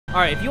All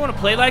right, if you want to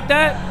play like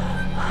that,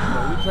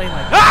 bro, we playing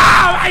like.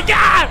 Oh my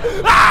god!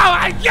 Oh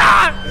my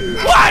god!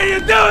 Why are you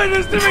doing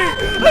this to me?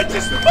 I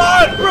just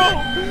spawned, bro.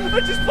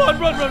 I just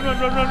spawned. Run.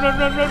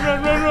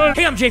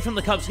 Hey, I'm Jay from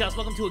the Kubz.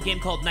 Welcome to a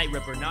game called Night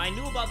Ripper. Now, I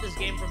knew about this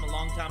game from a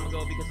long time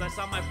ago because I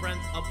saw my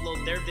friends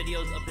upload their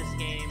videos of this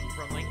game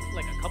from like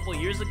a couple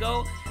years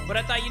ago. But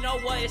I thought, you know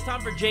what? It's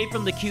time for Jay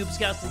from the Kubz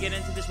to get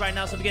into this right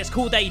now. So if you guys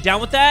cool with that, you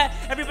down with that?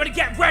 Everybody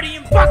get ready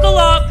and buckle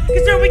up,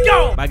 because here we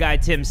go. My guy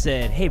Tim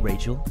said, hey,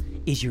 Rachel,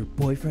 is your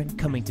boyfriend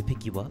coming to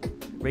pick you up?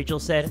 Rachel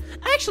said,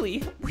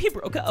 actually, we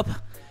broke up.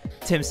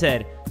 Tim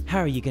said, how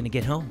are you gonna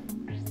get home?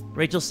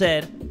 Rachel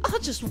said, I'll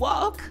just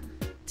walk.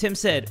 Tim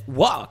said,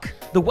 walk?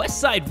 The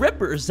West Side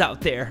Ripper is out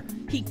there.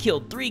 He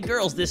killed 3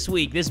 girls this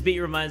week. This beat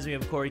reminds me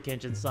of Corey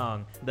Kenshin's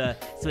song, the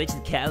Switch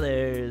the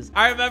Colors.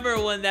 I remember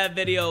when that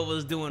video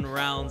was doing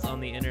rounds on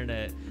the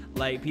internet.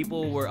 Like,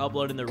 people were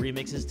uploading the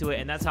remixes to it,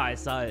 and that's how I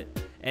saw it.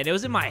 And it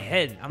was in my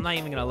head. I'm not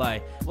even gonna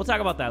lie. We'll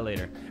talk about that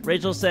later.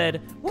 Rachel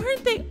said,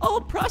 weren't they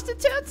all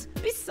prostitutes?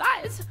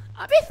 Besides,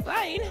 I'll be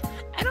fine.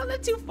 I don't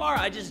live too far.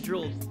 I just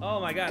drooled. Oh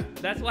my God.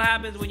 That's what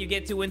happens when you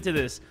get too into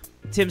this.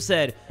 Tim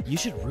said, you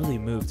should really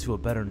move to a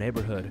better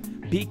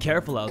neighborhood. Be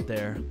careful out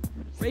there.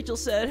 Rachel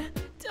said,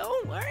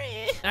 don't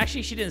worry.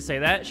 Actually, she didn't say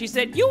that. She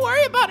said, you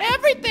worry about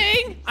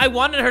everything. I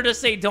wanted her to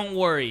say, don't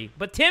worry.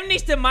 But Tim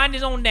needs to mind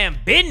his own damn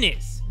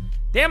business.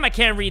 Damn, I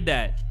can't read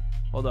that.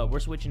 Hold up.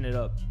 We're switching it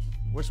up.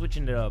 We're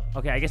switching it up.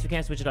 Okay, I guess we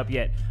can't switch it up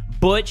yet.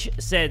 Butch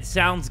said,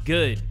 sounds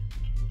good.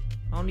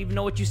 I don't even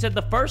know what you said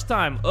the first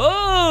time.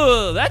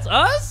 Oh, that's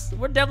us?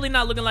 We're definitely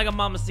not looking like a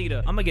mamacita.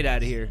 I'm gonna get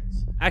out of here.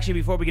 Actually,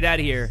 before we get out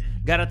of here,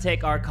 gotta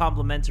take our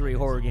complimentary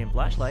horror game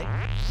flashlight.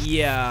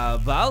 Yeah,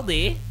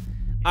 Baldi.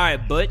 All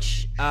right,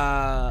 Butch.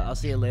 I'll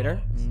see you later.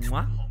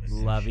 Mwah.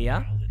 Love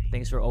ya.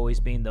 Thanks for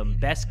always being the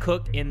best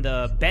cook in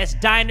the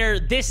best diner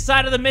this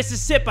side of the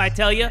Mississippi, I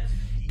tell ya.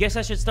 Guess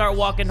I should start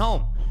walking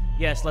home.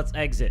 Yes, let's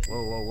exit.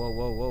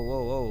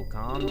 Whoa.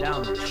 Calm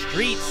down. The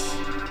streets.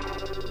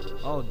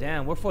 Oh,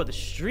 damn. We're for the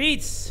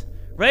streets.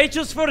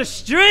 Rachel's for the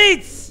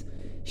streets.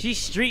 She's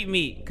street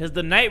meat because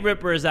the Night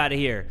Ripper is out of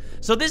here.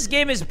 So this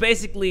game is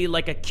basically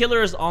like a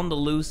killer's on the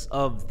loose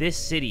of this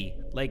city.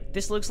 Like,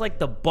 this looks like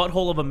the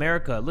butthole of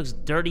America. It looks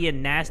dirty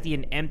and nasty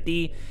and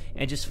empty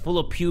and just full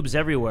of pubes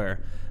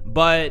everywhere.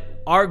 But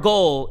our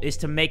goal is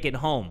to make it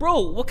home.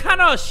 Bro, what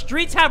kind of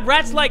streets have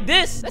rats like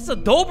this? That's a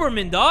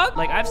Doberman, dog.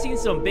 Like, I've seen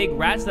some big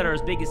rats that are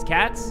as big as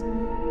cats,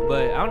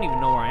 but I don't even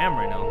know where I am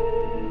right now.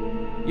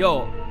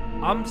 Yo,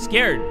 I'm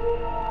scared.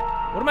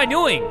 What am I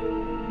doing?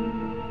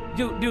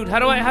 Dude, how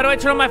do I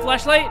turn on my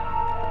flashlight?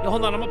 Yo,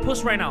 hold on, I'm gonna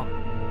push right now.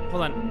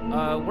 Hold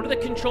on, what are the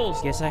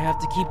controls? Guess I have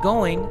to keep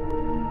going.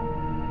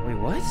 Wait,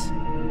 what?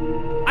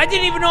 I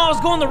didn't even know I was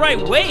going the right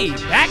way.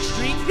 Back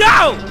streets.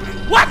 Yo!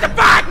 What the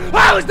fuck?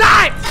 What was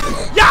that?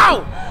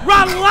 Yo!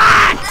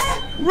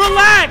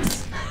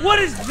 Relax! What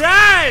is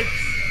that?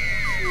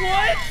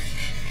 What?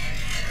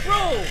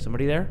 Bro!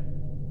 Somebody there?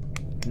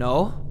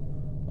 No?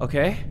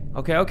 Okay.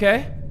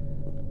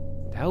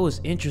 That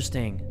was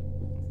interesting.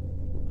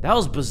 That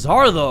was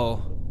bizarre,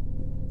 though.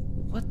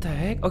 What the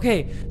heck?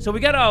 Okay, so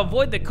we gotta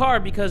avoid the car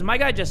because my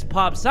guy just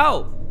pops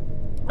out.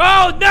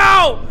 Oh,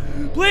 no!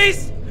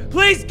 Please,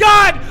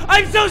 God!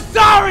 I'm so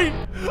sorry!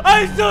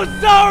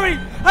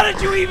 How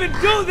did you even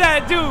do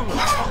that, dude?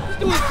 This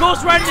dude was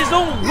ghost riding his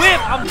own whip.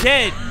 I'm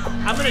dead.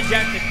 I'm gonna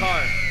jack the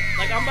car.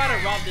 Like, I'm about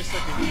to rob this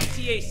sucker.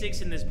 GTA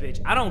 6 in this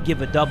bitch. I don't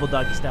give a double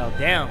doggy style.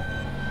 Damn.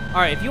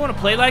 All right, if you want to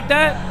play like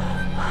that,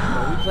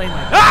 bro, we playing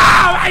like.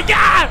 Oh my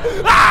god!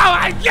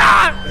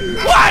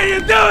 Why are you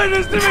doing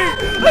this to me?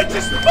 I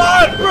just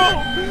spawned, bro.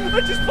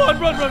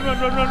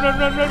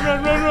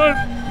 Run.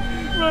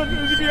 Oh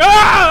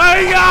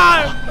my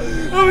god!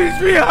 Oh, he's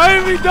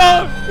behind me,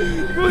 dog!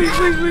 Please.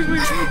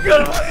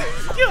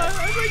 God, I'm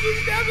like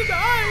getting stabbed in the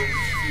eye!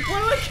 Why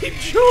do I keep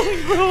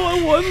drooling, bro?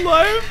 On 1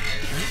 life?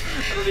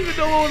 I don't even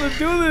know if I want to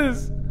do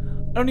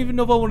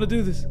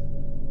this.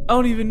 I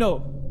don't even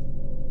know.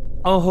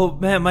 Oh,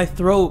 man, my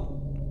throat.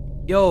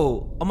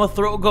 Yo, I'm a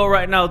throat go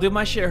right now, dude.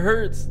 My shit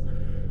hurts.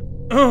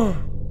 Oh,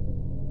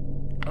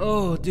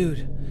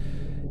 dude.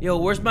 Yo,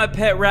 where's my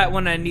pet rat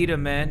when I need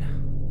him, man?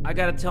 I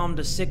gotta tell him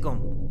to sick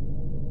him.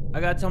 I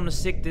gotta tell him to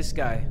sick this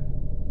guy.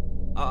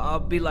 I'll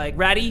be like,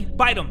 Ratty,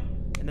 bite him.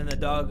 And then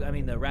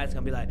the rat's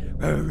gonna be like,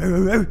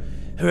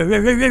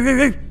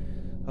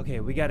 okay,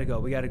 we gotta go.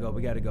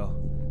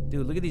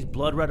 Dude, look at these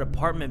blood red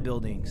apartment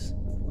buildings.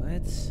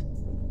 What? This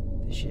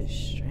shit's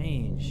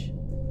strange.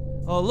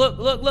 Oh, look,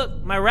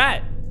 my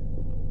rat.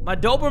 My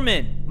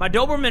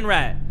Doberman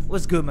rat.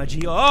 What's good, my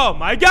G? Oh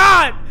my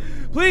God!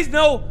 Please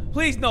no, don't.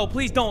 Please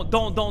don't.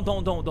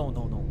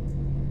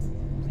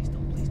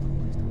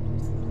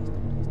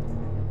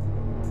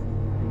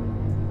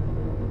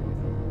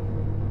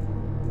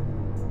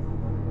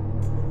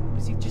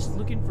 Is he just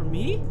looking for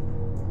me?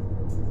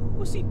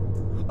 What's he?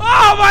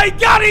 Oh my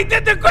God, he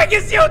did the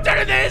quickest U-turn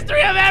in the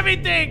history of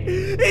everything!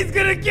 He's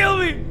gonna kill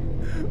me!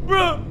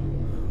 Bro!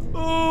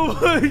 Oh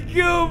my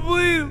God,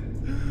 please!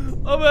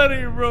 I'm out of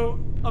here, bro.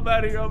 I'm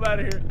out of here.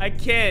 I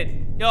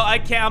can't. Yo, I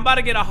can't. I'm about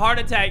to get a heart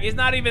attack. It's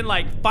not even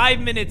like 5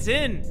 minutes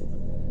in.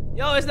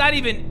 Yo, it's not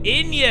even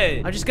in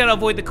yet. I just gotta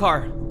avoid the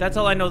car. That's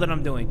all I know that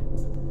I'm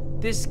doing.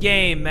 This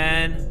game,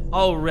 man.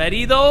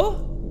 Already,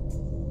 though?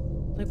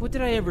 Like, what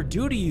did I ever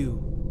do to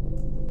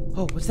you?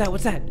 Oh, what's that?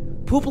 What's that?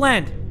 Poop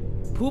land.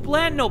 Poop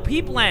land? No,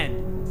 peep land.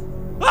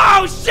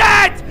 Oh,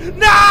 shit!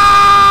 No!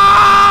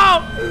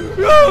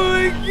 Oh,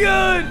 my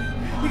God.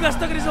 He got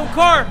stuck in his own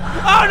car.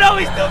 Oh, no,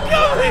 he's still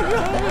coming.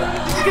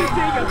 He's gonna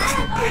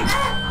take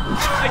him.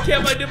 I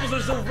can't. My nipples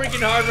are so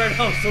freaking hard right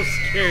now. I'm so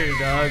scared,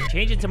 dog.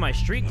 Change into my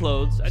street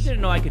clothes. I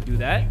didn't know I could do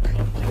that.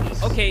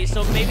 Okay,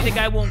 so maybe the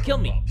guy won't kill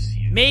me.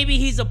 Maybe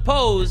he's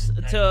opposed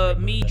to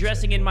me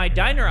dressing in my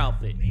diner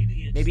outfit.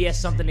 Maybe he has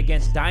something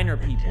against diner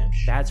people.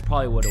 That's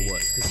probably what it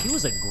was, because he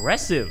was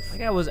aggressive. That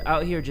guy was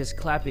out here just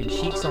clapping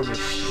cheeks on the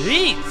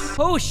streets.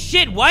 Oh,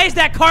 shit. Why is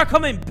that car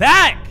coming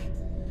back?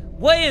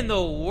 What in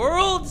the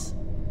world?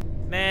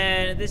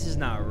 Man, this is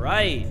not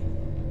right.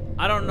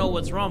 I don't know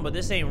what's wrong, but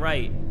this ain't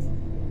right.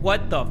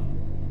 What the?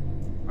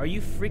 Are you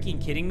freaking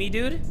kidding me,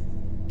 dude?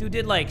 Dude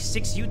did like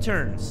 6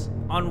 U-turns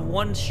on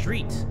one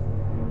street.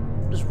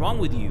 What is wrong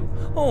with you?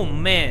 Oh,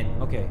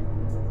 man. Okay.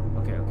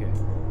 Okay, okay.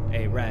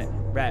 Hey, rat,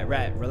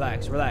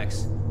 relax,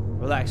 relax.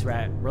 Relax,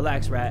 rat,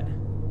 relax, rat.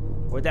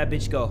 Where'd that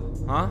bitch go?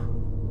 Huh?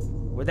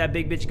 Where'd that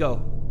big bitch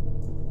go?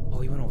 Oh,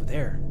 he went over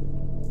there.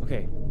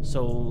 Okay,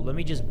 so let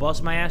me just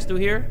bust my ass through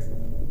here.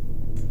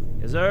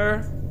 Is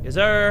there? Is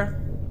there?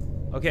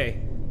 Okay,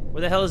 where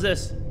the hell is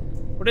this?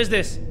 What is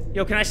this?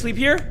 Yo, can I sleep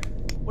here?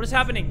 What is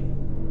happening?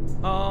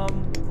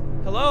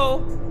 Hello?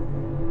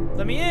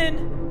 Let me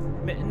in.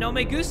 No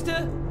me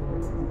gusta?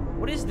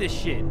 What is this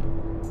shit?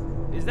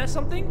 Is that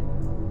something?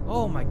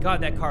 Oh my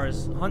God, that car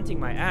is hunting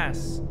my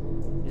ass.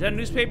 Is that a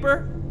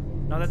newspaper?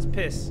 No, that's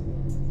piss.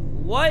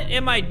 What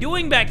am I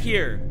doing back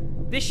here?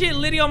 This shit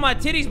litty on my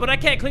titties, but I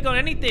can't click on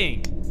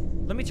anything.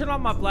 Let me turn off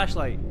my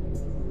flashlight,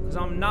 because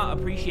I'm not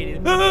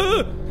appreciating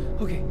it.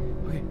 Okay.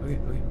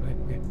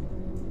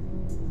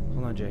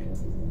 Hold on, Jay.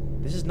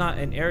 This is not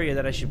an area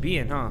that I should be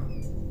in, huh?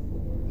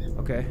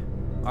 Okay.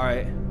 All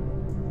right.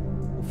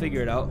 We'll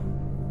figure it out.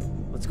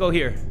 Let's go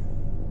here.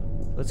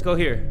 Let's go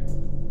here.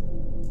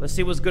 Let's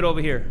see what's good over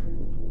here.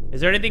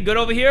 Is there anything good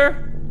over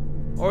here?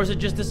 Or is it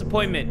just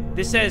disappointment?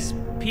 This says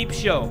peep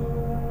show.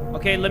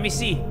 Okay, let me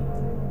see.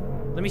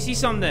 Let me see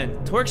something then.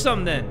 Twerk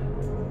something then.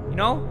 You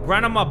know?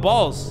 Grind on my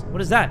balls.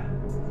 What is that?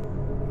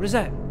 What is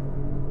that?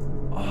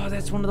 Oh,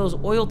 that's one of those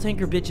oil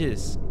tanker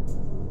bitches.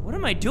 What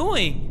am I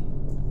doing?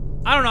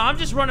 I don't know. I'm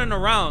just running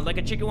around like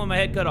a chicken with my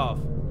head cut off.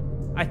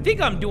 I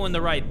think I'm doing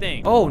the right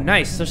thing. Oh,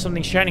 nice. There's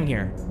something shining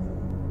here.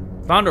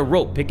 Found a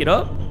rope. Pick it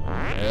up.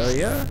 Hell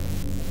yeah.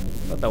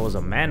 Thought that was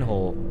a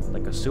manhole.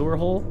 Like a sewer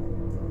hole.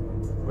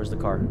 Where's the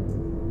car?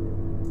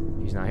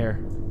 He's not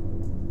here.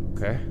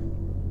 Okay.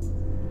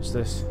 What's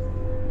this?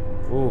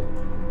 Ooh.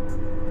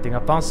 I think I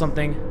found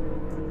something.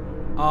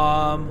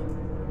 How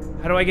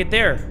do I get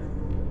there?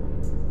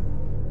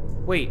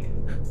 Wait.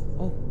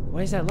 Oh,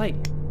 why is that light?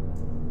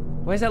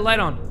 Why is that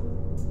light on?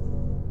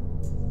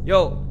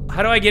 Yo,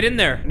 how do I get in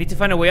there? I need to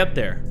find a way up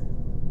there.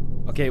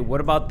 Okay, what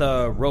about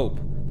the rope?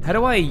 How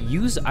do I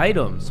use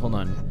items? Hold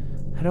on.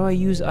 How do I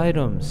use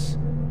items?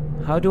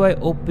 How do I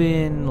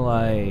open,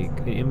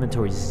 like, the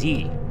inventory?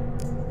 Z.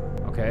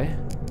 Okay.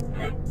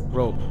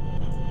 Rope.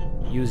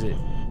 Use it.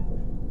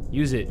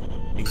 Use it.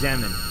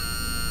 Examine.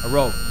 A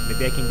rope.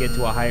 Maybe I can get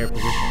to a higher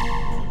position.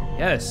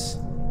 Yes.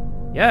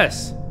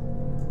 Yes.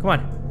 Come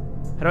on.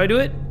 How do I do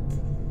it?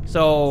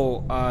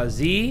 So,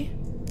 Z,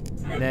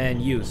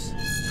 then use.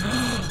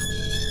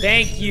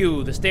 Thank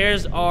you. The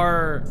stairs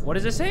are, what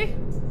does it say?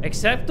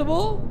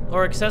 Acceptable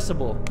or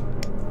accessible?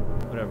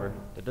 Whatever.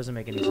 That doesn't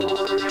make any sense.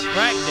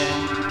 Crack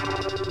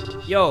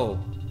then. Yo,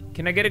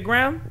 can I get a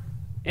gram?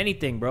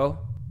 Anything, bro.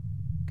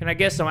 Can I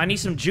get some? I need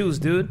some juice,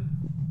 dude.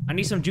 I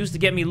need some juice to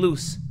get me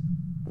loose.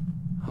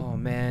 Oh,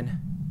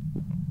 man.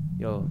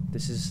 Yo,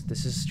 this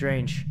is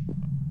strange.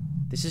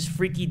 This is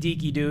freaky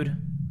deaky, dude.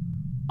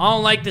 I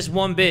don't like this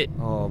one bit.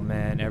 Oh,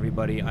 man,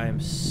 everybody. I am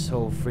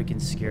so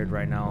freaking scared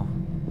right now.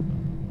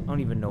 I don't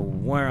even know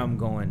where I'm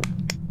going.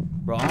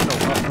 Bro, I don't know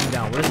up and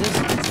down. What is this?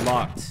 It's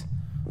locked.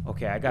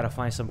 Okay, I gotta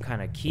find some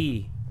kind of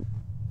key.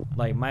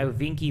 Like, my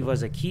Vinky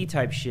was a key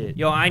type shit.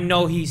 Yo, I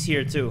know he's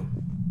here, too.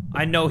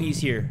 I know he's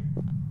here.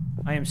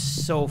 I am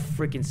so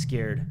freaking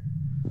scared.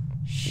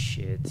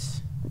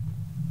 Shit.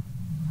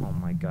 Oh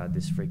my God,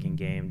 this freaking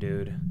game,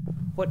 dude.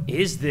 What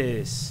is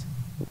this?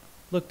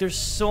 Look, there's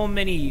so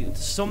many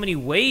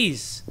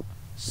ways.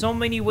 So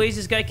many ways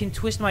this guy can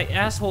twist my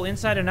asshole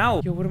inside and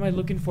out. Yo, what am I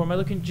looking for? Am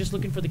I just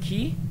looking for the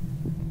key?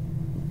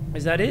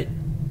 Is that it?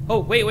 Oh,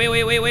 wait.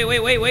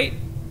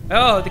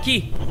 Oh, the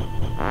key.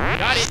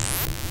 Got it.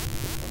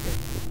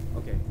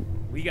 Okay.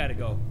 We gotta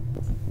go.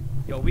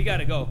 Yo, we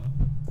gotta go.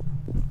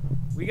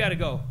 We gotta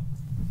go.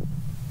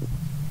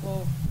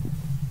 Oh.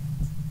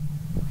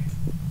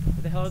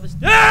 Where the hell are the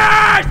stairs?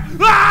 Ah!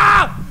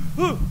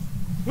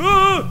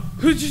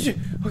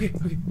 Okay.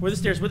 Where are the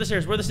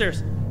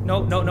stairs?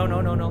 No.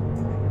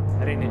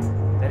 That ain't it.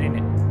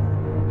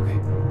 Okay.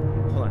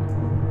 Hold on.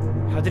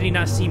 How did he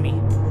not see me?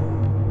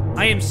 I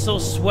I am so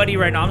sweaty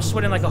right now. I'm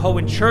sweating like a hoe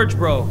in church,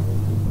 bro.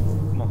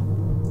 Come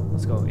on.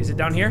 Let's go. Is it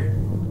down here?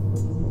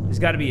 This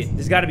gotta be it.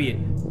 This gotta be it.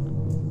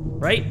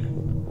 Right?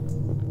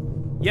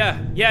 Yeah.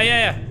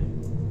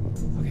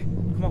 Okay.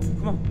 Come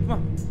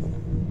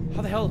on.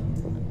 How the hell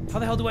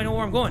do I know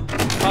where I'm going?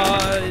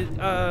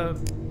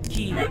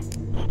 Key. Come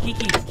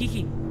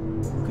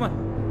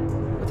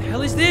on. What the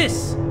hell is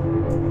this?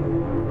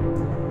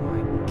 Oh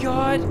my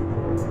God.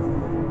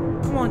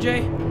 Come on,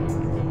 Jay.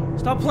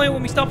 Stop playing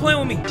with me.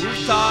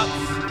 Rooftops.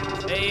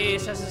 Hey,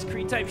 Assassin's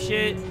Creed type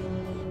shit.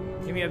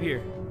 Get me up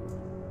here.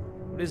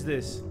 What is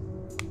this?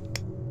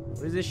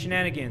 What is this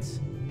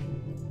shenanigans?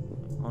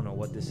 I don't know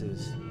what this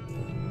is.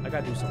 I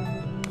gotta do some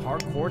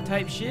hardcore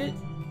type shit.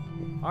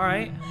 All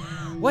right.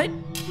 What?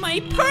 My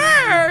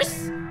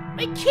purse!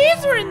 My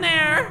keys are in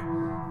there!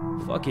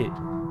 Fuck it.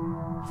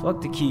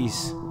 Fuck the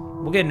keys.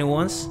 We'll get new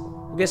ones.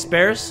 We'll get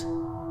spares.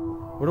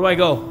 Where do I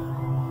go?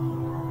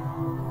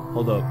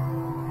 Hold up.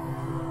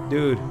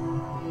 Dude.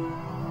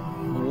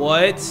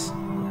 What?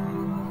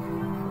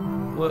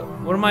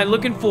 What am I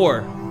looking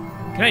for?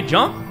 Can I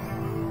jump?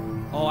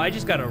 Oh, I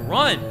just gotta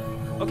run.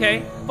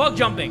 Okay. Fuck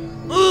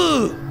jumping.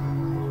 Ugh!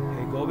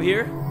 Okay, go over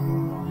here.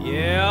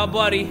 Yeah,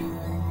 buddy.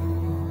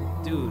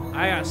 Dude,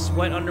 I got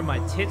sweat under my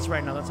tits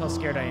right now. That's how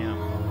scared I am.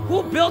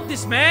 Who built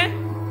this,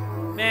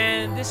 man?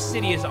 Man, this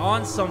city is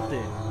on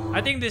something.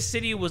 I think this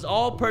city was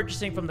all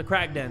purchasing from the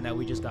crack den that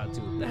we just got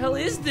to. What the hell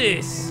is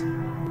this?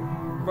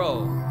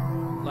 Bro,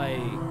 like,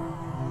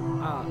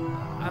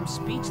 I'm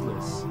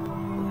speechless.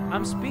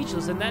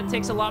 And that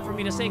takes a lot for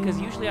me to say because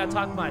usually I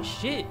talk my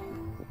shit.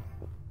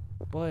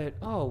 But,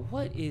 oh,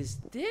 what is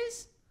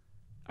this?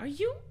 Are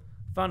you?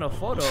 Found a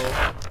photo.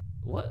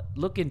 What?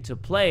 Looking to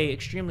play.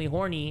 Extremely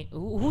horny.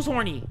 Who's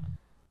horny?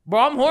 Bro,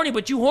 I'm horny,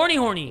 but you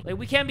horny. Like,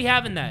 we can't be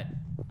having that.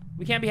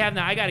 I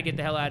gotta get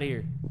the hell out of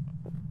here.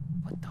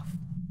 What the f—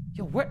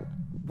 Yo,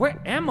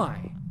 where am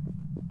I?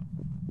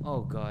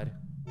 Oh, God.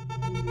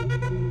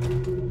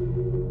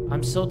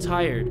 I'm so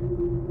tired.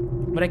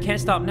 But I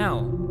can't stop now.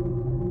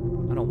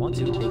 I don't want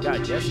to. They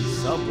got Jesse's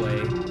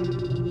Subway.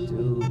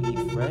 Dude,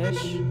 eat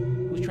fresh?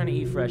 Who's trying to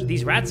eat fresh?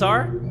 These rats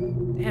are?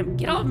 Damn,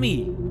 get off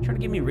me. You trying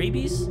to give me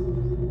rabies?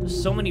 There's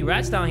so many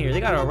rats down here. They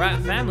got a rat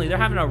family. They're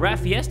having a rat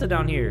fiesta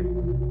down here.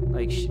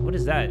 Like, what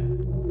is that?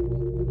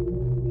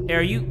 Hey,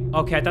 are you?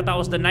 Okay, I thought that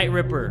was the Night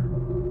Ripper.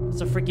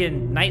 It's a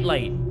freaking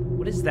nightlight.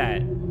 What is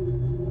that?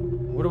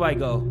 Where do I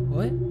go?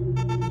 What?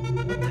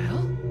 What the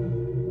hell?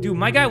 Dude,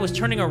 my guy was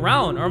turning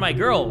around. Or my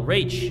girl,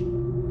 Rach.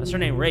 That's her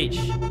name, Rach.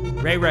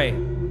 Ray.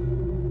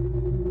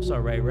 What's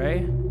up, Ray?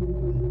 Where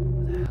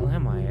the hell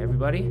am I,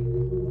 everybody?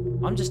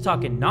 I'm just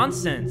talking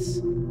nonsense.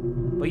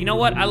 But you know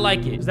what? I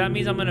like it. Because that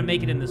means I'm going to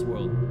make it in this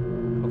world.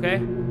 Okay?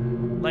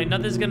 Like,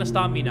 nothing's going to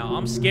stop me now.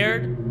 I'm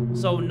scared,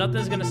 so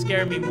nothing's going to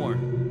scare me more.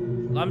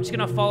 I'm just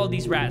going to follow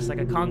these rats like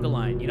a conga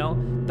line, you know?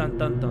 Dun,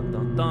 dun, dun,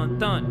 dun, dun,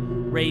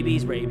 dun.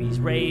 Rabies. Rat.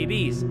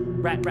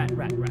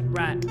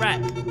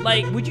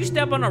 Like, would you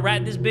step on a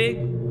rat this big?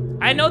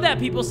 I know that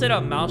people set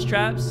up mouse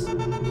traps,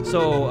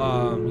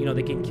 so, you know,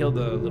 they can kill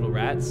the little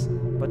rats.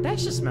 But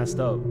that's just messed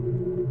up.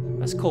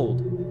 That's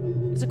cold.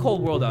 It's a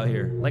cold world out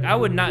here. Like, I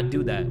would not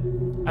do that.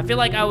 I feel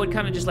like I would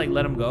kind of just, like,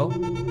 let them go.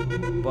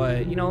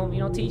 But, you know,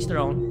 to each their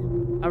own.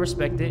 I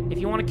respect it. If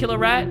you want to kill a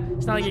rat,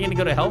 it's not like you're going to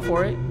go to hell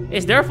for it.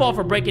 It's their fault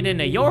for breaking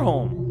into your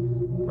home.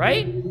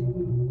 Right?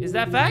 Is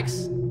that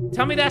facts?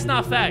 Tell me that's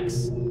not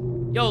facts.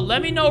 Yo,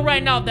 let me know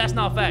right now if that's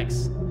not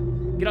facts.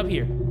 Get up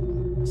here.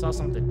 I saw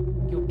something.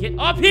 Yo, get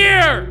up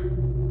here!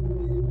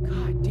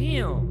 God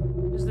damn.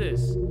 What is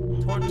this?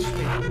 Torn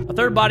newspaper. A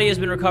third body has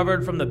been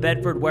recovered from the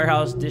Bedford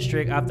warehouse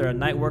district after a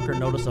night worker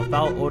noticed a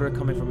foul odor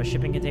coming from a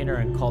shipping container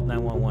and called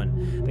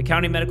 911. The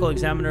county medical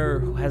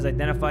examiner has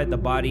identified the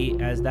body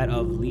as that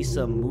of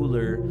Lisa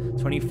Mueller,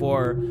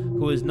 24,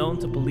 who is known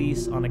to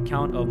police on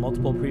account of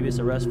multiple previous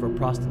arrests for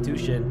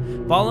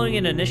prostitution. Following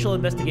an initial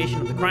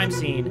investigation of the crime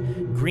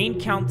scene, Greene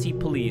County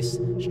Police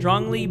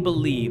strongly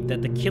believe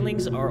that the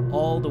killings are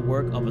all the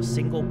work of a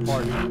single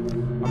party.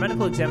 Our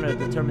medical examiner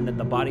determined that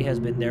the body has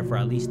been there for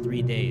at least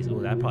 3 days. Oh,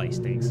 that probably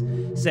stinks.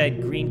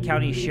 Said Greene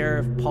County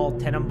Sheriff Paul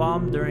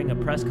Tenenbaum during a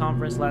press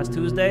conference last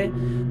Tuesday.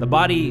 The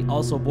body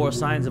also bore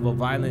signs of a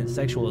violent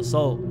sexual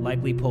assault,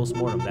 likely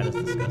post-mortem. That is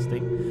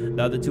disgusting.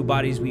 The other 2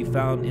 bodies we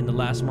found in the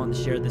last month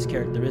share this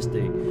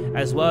characteristic,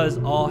 as well as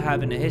all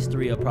having a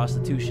history of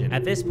prostitution.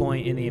 At this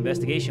point in the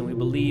investigation, we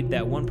believe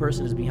that one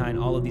person is behind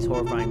all of these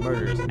horrifying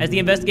murders. As the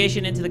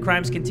investigation into the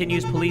crimes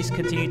continues, police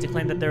continue to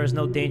claim that there is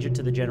no danger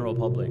to the general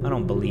public. I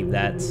don't believe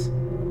that.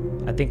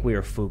 I think we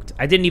are fooked.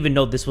 I didn't even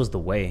know this was the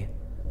way.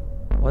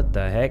 What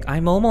the heck?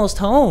 I'm almost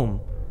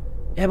home.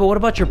 Yeah, but what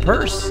about your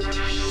purse?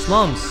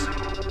 Slums.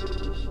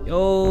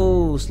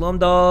 Yo, slum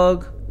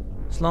dog.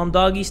 Slum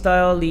doggy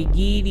style,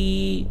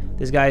 ligidi.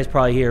 This guy is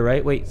probably here,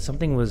 right? Wait,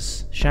 something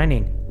was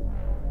shining.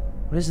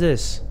 What is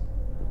this?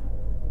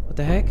 What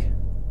the heck?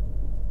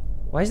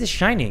 Why is this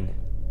shining?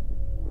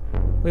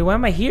 Wait, why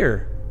am I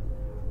here?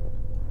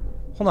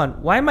 Hold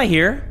on, why am I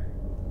here?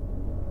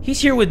 He's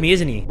here with me,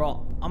 isn't he?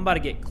 Bro, I'm about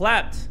to get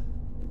clapped.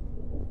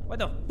 Why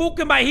the fuck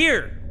am I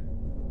here?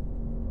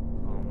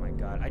 Oh my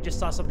I just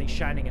saw something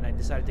shining and I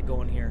decided to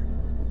go in here.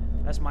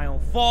 That's my own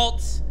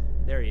fault.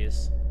 There he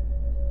is.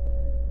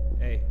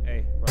 Hey,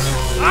 run.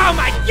 Oh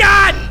my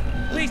God!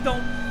 Please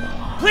don't.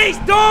 Please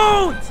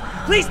don't!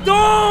 Please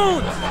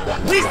don't!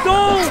 Please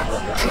don't!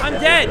 I'm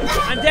dead.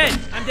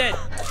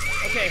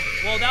 Okay,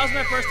 well, that was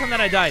my first time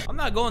that I died. I'm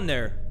not going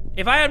there.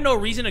 If I have no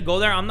reason to go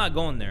there, I'm not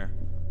going there.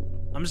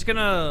 I'm just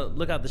gonna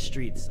look out the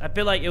streets. I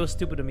feel like it was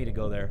stupid of me to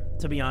go there,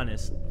 to be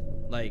honest.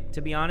 Like,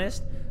 to be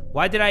honest,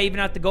 why did I even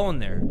have to go in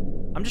there?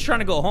 I'm just trying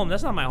to go home.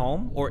 That's not my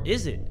home. Or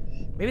is it?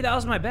 Maybe that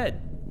was my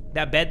bed.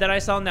 That bed that I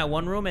saw in that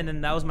one room, and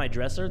then that was my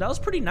dresser. That was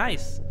pretty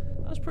nice.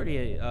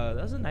 That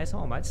was a nice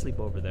home. I'd sleep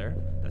over there.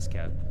 That's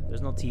cap.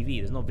 There's no TV.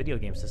 There's no video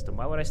game system.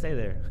 Why would I stay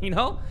there? You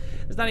know?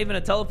 There's not even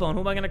a telephone.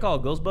 Who am I gonna call?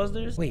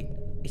 Ghostbusters? Wait,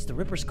 it's the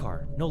Ripper's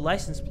car. No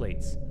license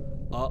plates.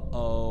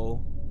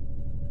 Uh-oh.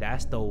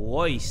 That's the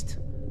worst.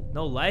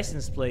 No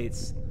license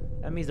plates.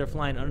 That means they're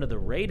flying under the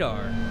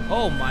radar.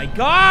 Oh my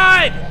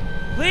God!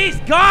 Please,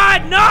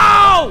 God,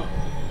 no!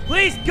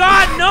 Please,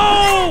 God,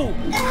 no!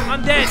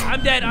 I'm dead.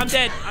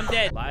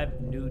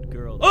 Live nude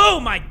girl. Oh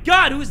my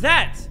God, who's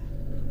that?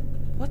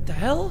 What the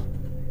hell?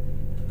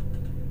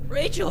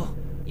 Rachel,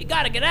 you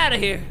gotta get out of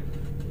here.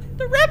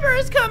 The Ripper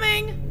is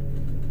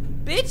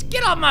coming! Bitch,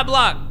 get off my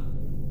block!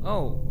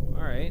 Oh,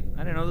 alright.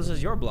 I didn't know this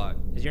was your block.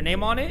 Is your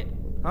name on it?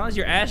 Huh? Is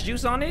your ass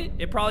juice on it?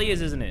 It probably is,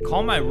 isn't it?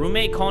 Call my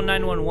roommate, call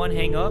 911,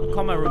 hang up.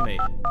 Call my roommate.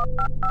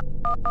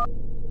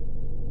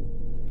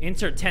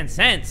 Insert 10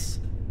 cents.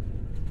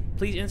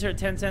 Please insert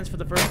 10 cents for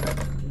the first.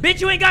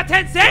 Bitch, you ain't got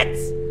 10 cents?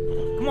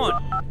 Come on.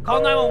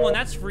 Call 911,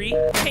 that's free.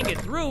 Can't get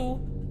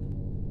through.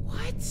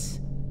 What?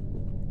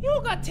 You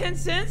don't got 10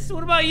 cents?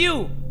 What about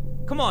you?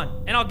 Come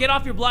on, and I'll get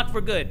off your block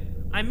for good.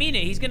 I mean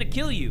it, he's gonna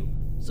kill you.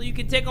 So you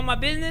can take on my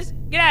business?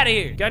 Get out of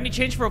here. Got any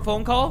change for a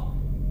phone call?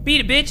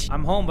 Beat it, bitch.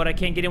 I'm home, but I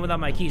can't get in without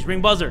my keys.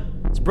 Ring buzzer.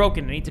 It's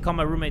broken. I need to call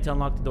my roommate to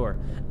unlock the door.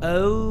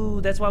 Oh,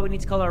 that's why we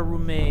need to call our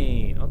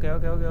roommate.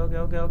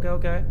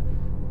 Okay.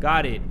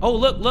 Got it. Oh,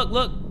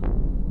 look.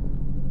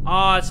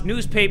 Aw, it's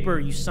newspaper,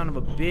 you son of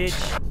a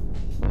bitch.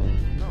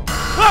 No.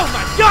 Oh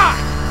my God!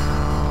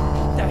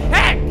 What the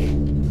heck?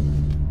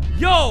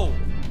 Yo!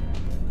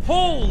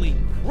 Holy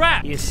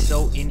crap! He is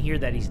so in here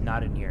that he's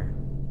not in here.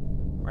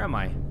 Where am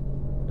I?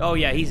 Oh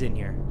yeah, he's in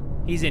here.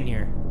 He's in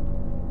here.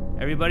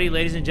 Everybody,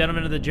 ladies and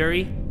gentlemen of the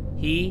jury,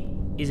 he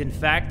is in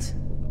fact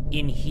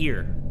in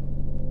here.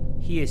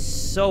 He is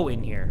so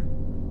in here.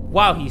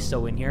 Wow, he's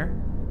so in here.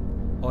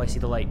 Oh, I see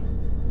the light.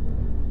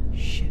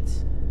 Shit.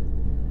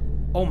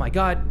 Oh my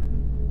God.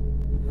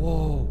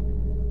 Whoa.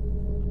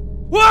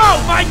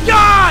 Whoa, my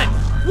God!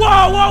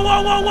 Whoa.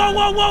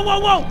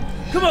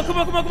 Come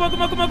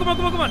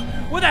on.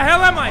 Where the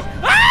hell am I?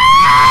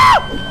 Ah!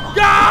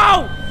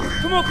 Go!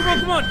 Come on.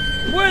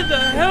 Where the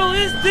hell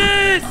is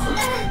this?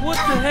 What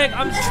the heck?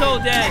 I'm so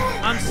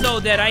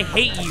dead. I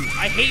hate you.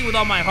 I hate you with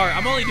all my heart.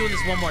 I'm only doing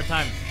this one more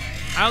time.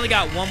 I only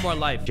got one more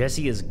life.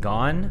 Jesse is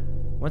gone.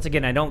 Once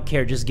again, I don't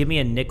care. Just give me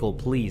a nickel,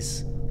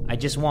 please. I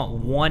just want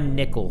one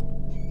nickel.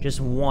 Just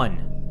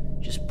one.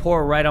 Just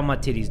pour right on my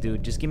titties,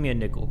 dude. Just give me a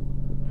nickel.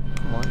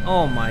 Come on.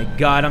 Oh my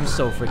God, I'm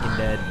so freaking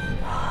dead.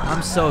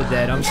 I'm so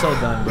dead. I'm so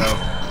done,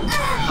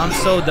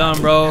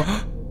 bro.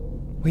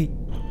 Wait.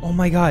 Oh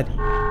my God.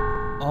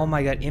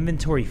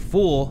 Inventory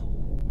full.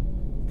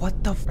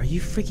 What the f— are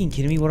you freaking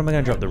kidding me? What am I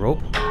gonna drop? The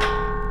rope?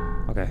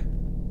 Okay.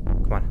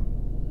 Come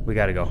on. We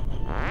gotta go.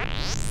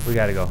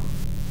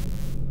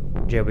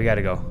 Jay, we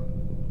gotta go.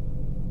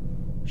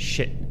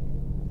 Shit.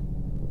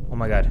 Oh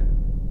my God.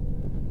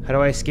 How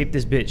do I escape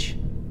this bitch?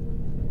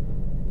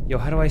 Yo,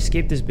 how do I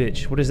escape this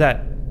bitch? What is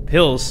that?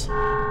 Pills?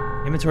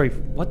 Inventory.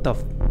 What the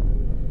f—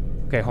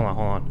 okay, hold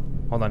on.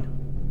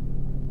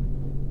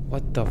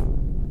 What the f—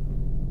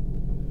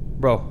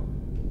 bro.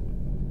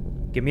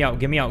 Get me out.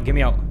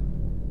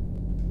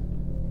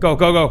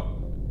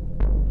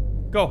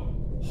 Go.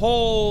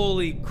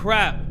 Holy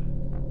crap.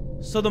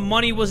 So the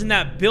money was in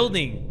that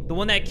building. The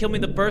one that killed me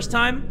the first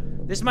time?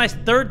 This is my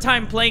third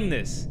time playing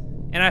this.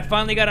 And I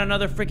finally got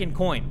another freaking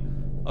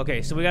coin.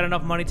 Okay, so we got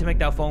enough money to make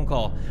that phone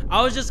call.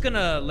 I was just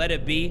gonna let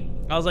it be.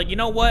 I was like, you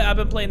know what? I've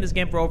been playing this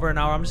game for over an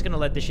hour. I'm just gonna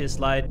let this shit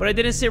slide. But it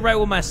didn't sit right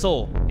with my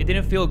soul. It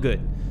didn't feel good.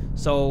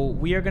 So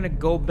we are gonna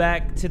go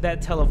back to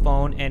that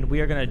telephone and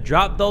we are gonna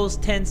drop those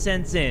 10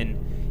 cents in.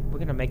 We're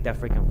gonna make that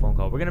freaking phone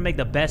call. We're gonna make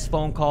the best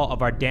phone call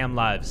of our damn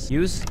lives.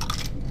 Use.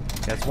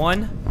 That's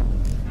one.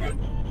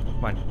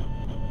 Come on.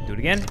 Do it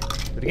again.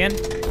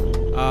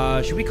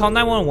 Should we call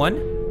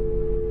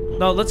 911?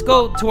 No, let's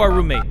go to our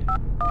roommate.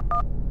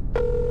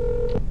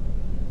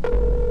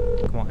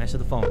 Come on, answer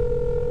the phone.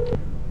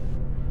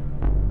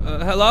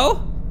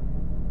 Hello?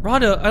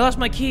 Rhonda, I lost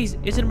my keys.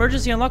 It's an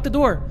emergency. Unlock the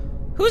door.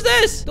 Who's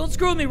this? Don't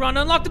screw with me,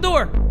 Rhonda. Unlock the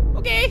door.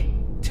 Okay.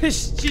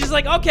 She's just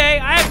like, okay,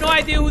 I have no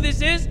idea who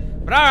this is,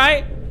 but all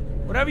right.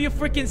 Whatever you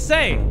freaking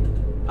say.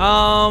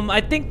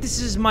 I think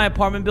this is my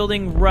apartment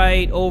building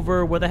right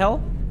over where the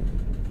hell?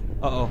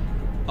 Uh-oh.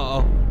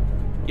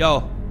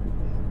 Yo.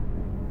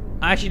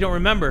 I actually don't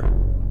remember.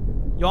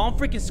 Yo, I'm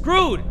freaking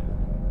screwed.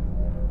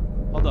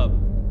 Hold up.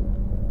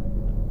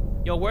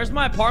 Yo, where's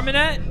my apartment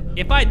at?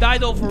 If I die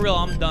though, for real,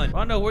 I'm done.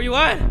 Rhonda, where you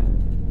at?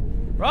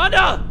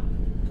 Rhonda!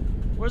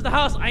 Where's the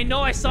house? I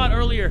know I saw it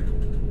earlier.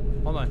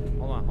 Hold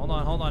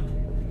on.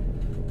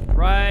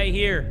 Right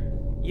here.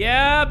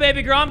 Yeah,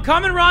 baby girl, I'm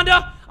coming,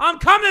 Rhonda. I'm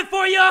coming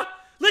for you.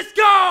 Let's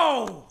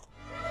go.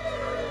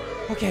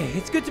 Okay,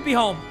 it's good to be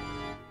home.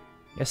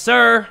 Yes,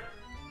 sir.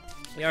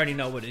 We already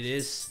know what it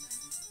is.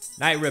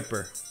 Night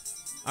Ripper.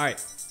 All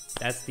right,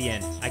 that's the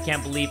end. I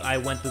can't believe I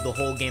went through the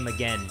whole game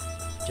again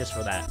just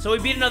for that. So we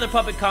beat another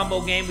puppet combo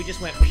game. We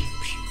just went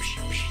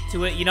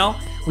to it, you know?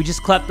 We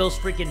just clapped those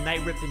freaking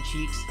night ripping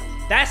cheeks.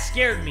 That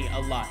scared me a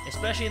lot,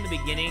 especially in the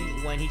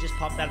beginning when he just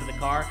popped out of the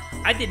car.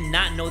 I did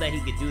not know that he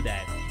could do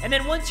that. And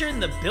then once you're in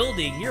the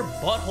building, your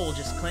butthole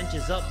just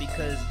clenches up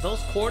because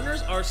those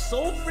corners are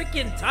so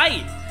freaking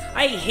tight.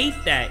 I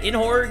hate that. In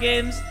horror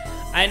games,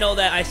 I know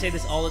that I say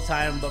this all the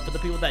time, but for the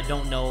people that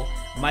don't know,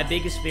 my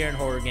biggest fear in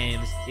horror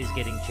games is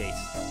getting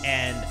chased.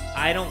 And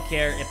I don't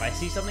care if I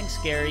see something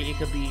scary. It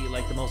could be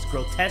like the most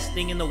grotesque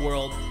thing in the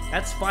world.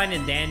 That's fine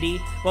and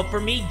dandy. But for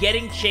me,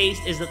 getting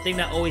chased is the thing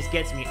that always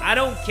gets me. I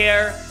don't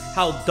care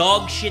how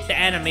dog shit the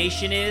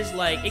animation is.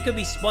 Like, it could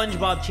be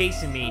SpongeBob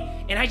chasing me,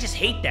 and I just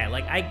hate that.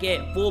 Like, I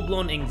get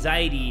full-blown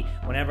anxiety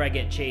whenever I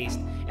get chased.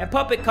 And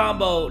Puppet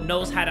Combo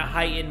knows how to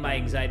heighten my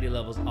anxiety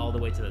levels all the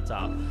way to the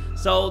top.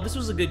 So this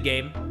was a good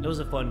game. It was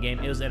a fun game.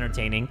 It was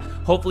entertaining.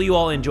 Hopefully you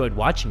all enjoyed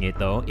watching it,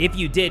 though. If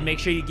you did, make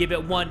sure you give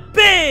it one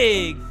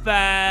big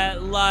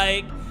fat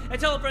like.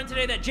 And tell a friend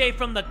today that Jay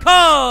from the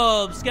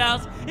Kubz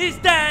Scouts is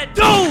that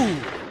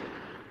dude!